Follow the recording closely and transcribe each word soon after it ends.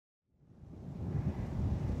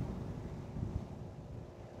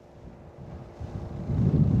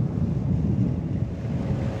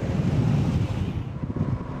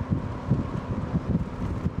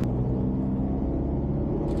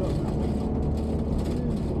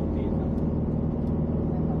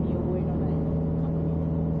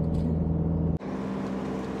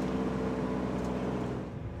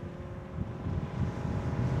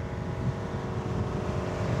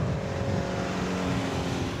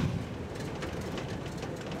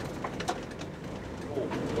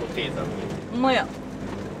フェーザー見えてる。ほんまや。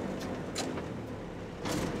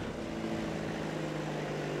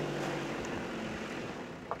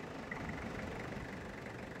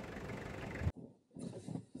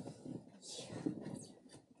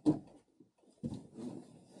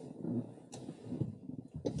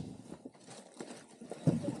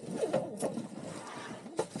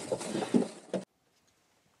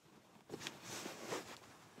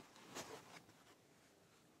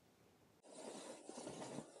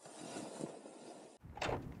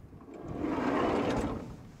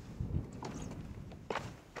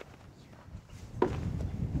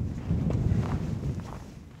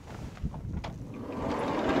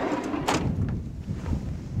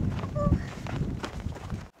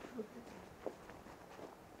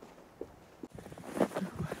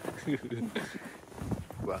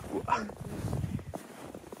うわうわ。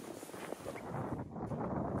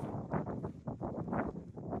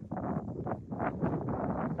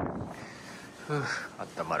ふう、あっ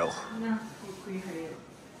たまろう。な、ゆっくり入れる。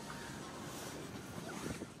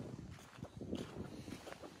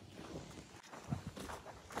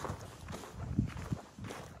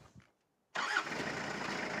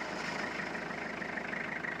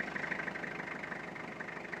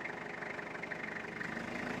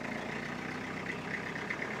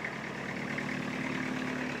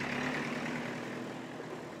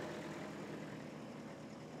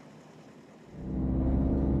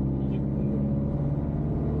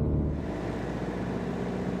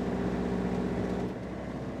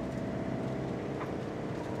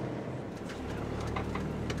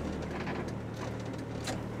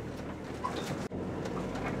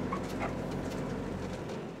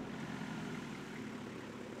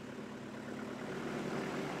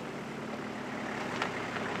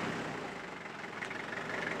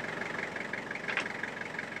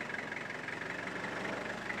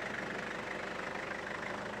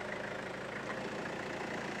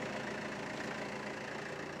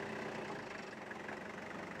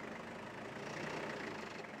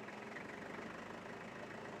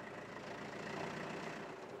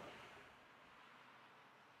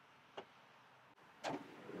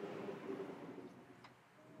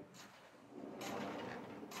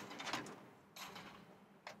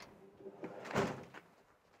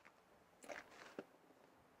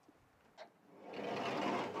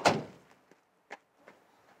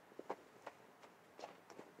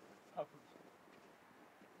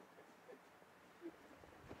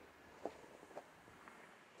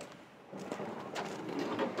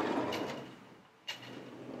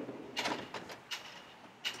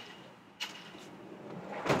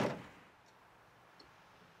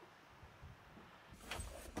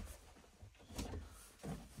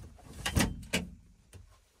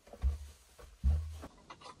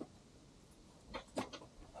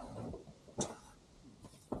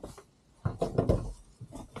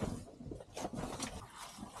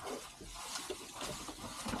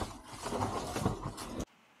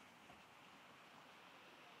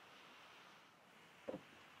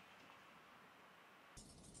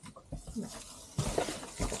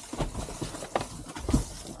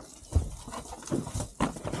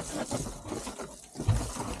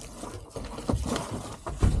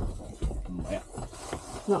ほんまや。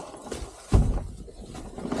な。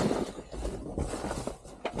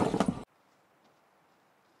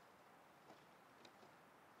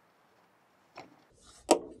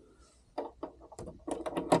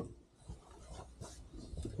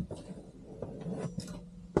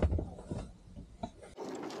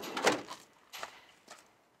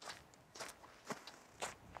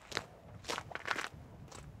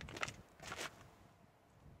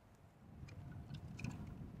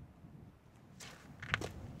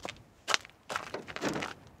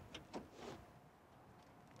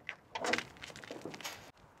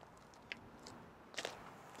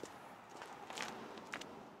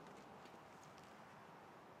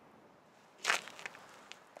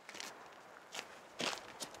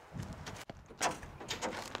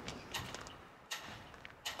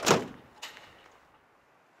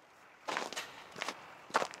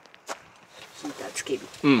ヒーターつける。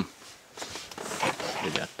うん。こ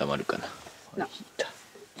れで温まるかな。な。ヒーター。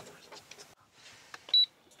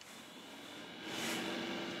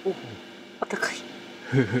お、あったかい。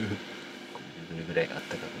どれぐらいあっ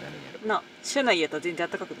たかくなるんやろ。な、車内やったら全然あ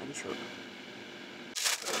ったかくなりそう。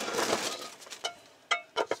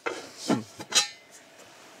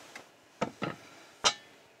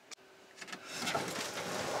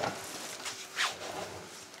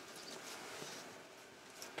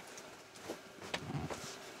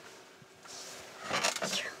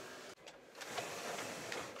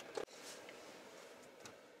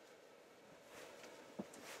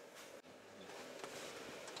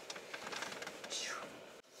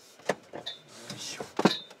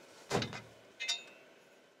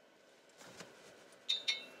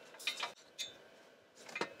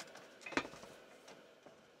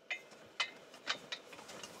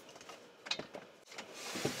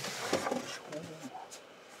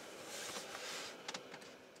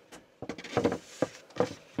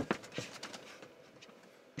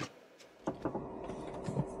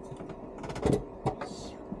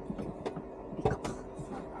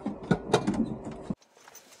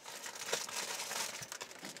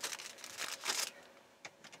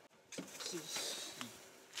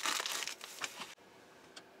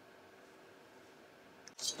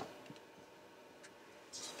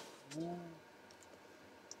チ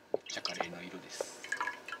ャカレーの色です。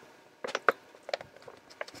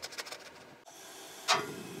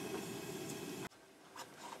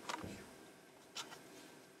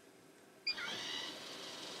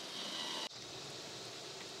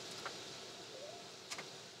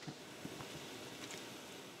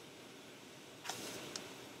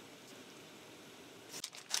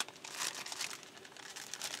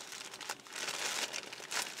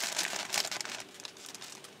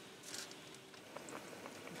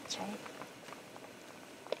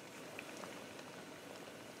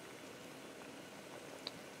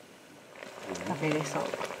食べれそう。い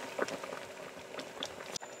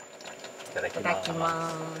ただきただきま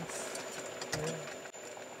す。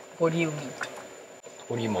ボリューミー。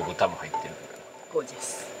鶏も豚も入ってるから。ゴージャ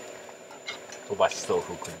ス。飛ばしそう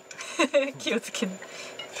服に。気をつけない。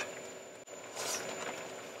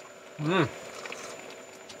うん。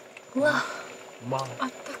うわ、まあ。あ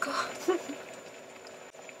ったか。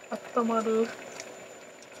あったまる。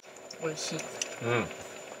美味しい。うん。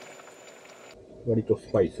割と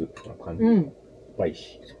スパイスな感じ。うん。スパイ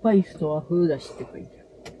シー。スパイスと和風だしって書いてある。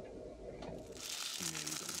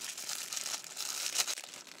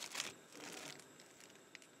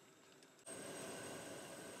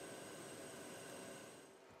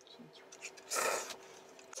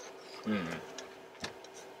うん。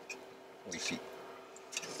美味しい。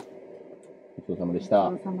ごちそうさまでした。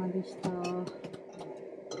ごちそうさまでした。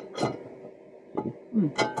う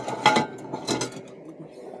ん。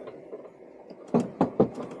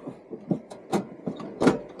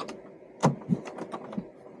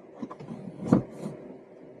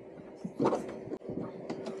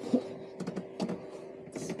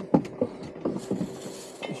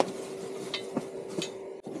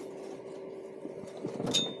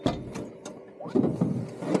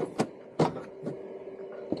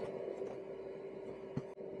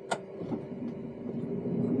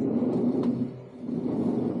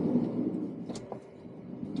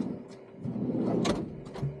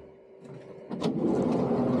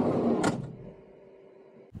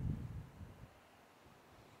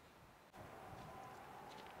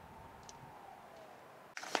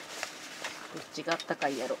どっちがあったか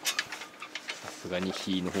いやろ。さすがに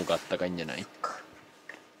火の方があったかいんじゃない？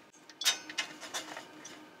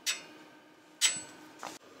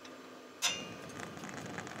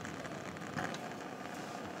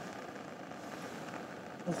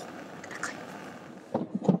お、あったかい。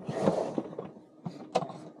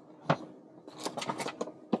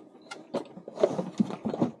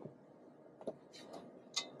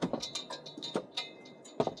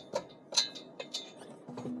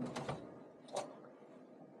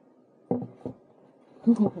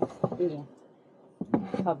いいね。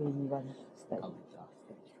壁にはね、スタイル。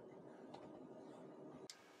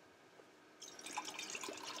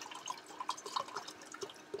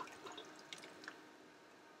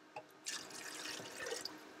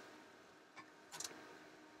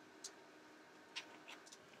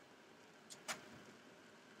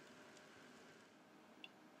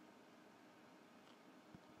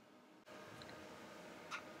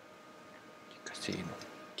自家製の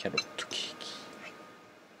キャロットケーキ。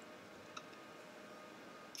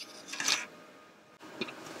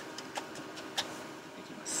い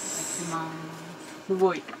きます。いきます。す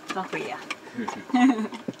ごいラフや。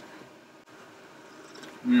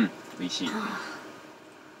うん、美味しい。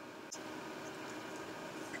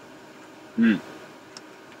うん。う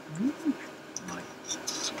まい。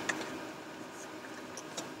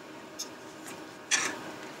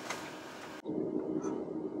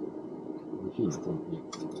美味しいね、このケー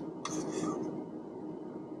キ。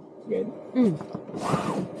うん。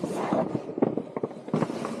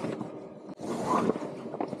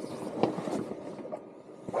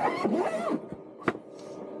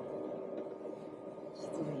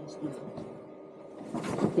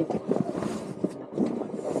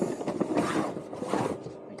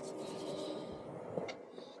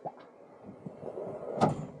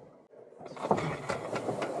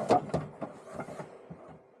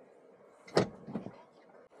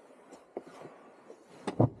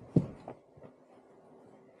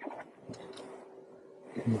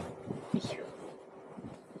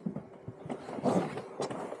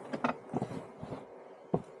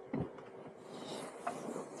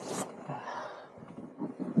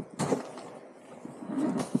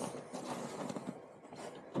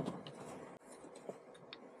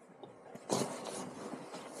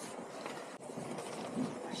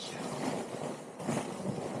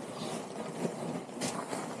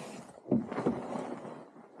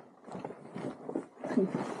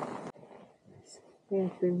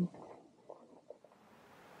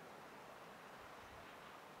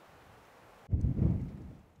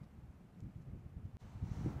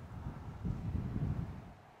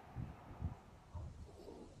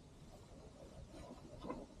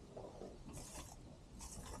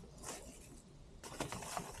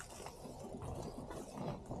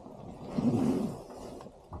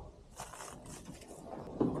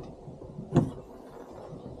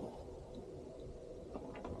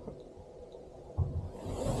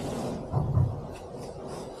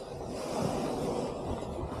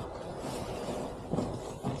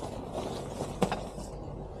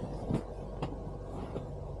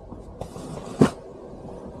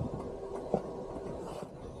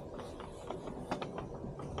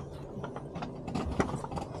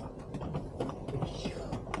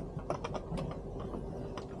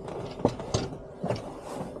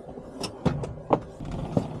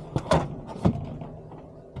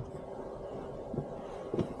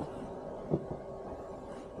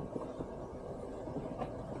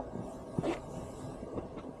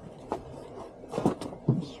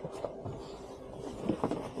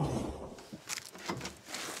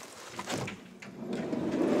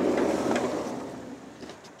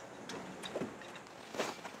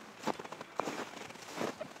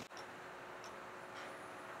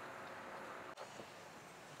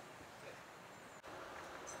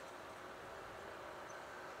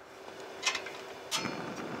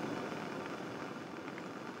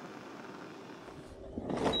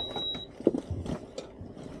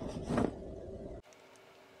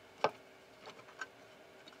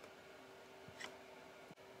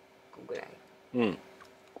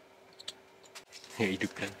いる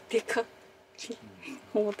か。でかっ。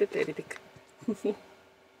思ってたよりでかい。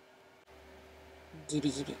ギ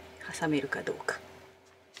リギリ挟めるかどうか。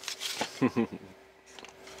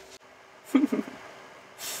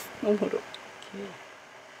おもろ。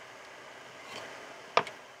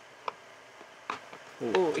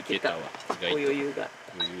おお、いけたわ。お余裕が。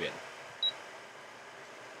余裕やな。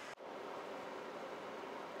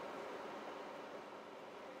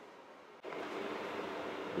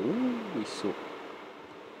おお、美味しそう。い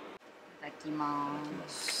ただきまただきまー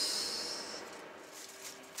す。す。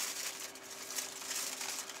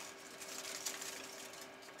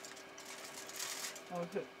おい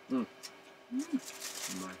しい。うん。う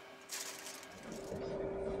まい。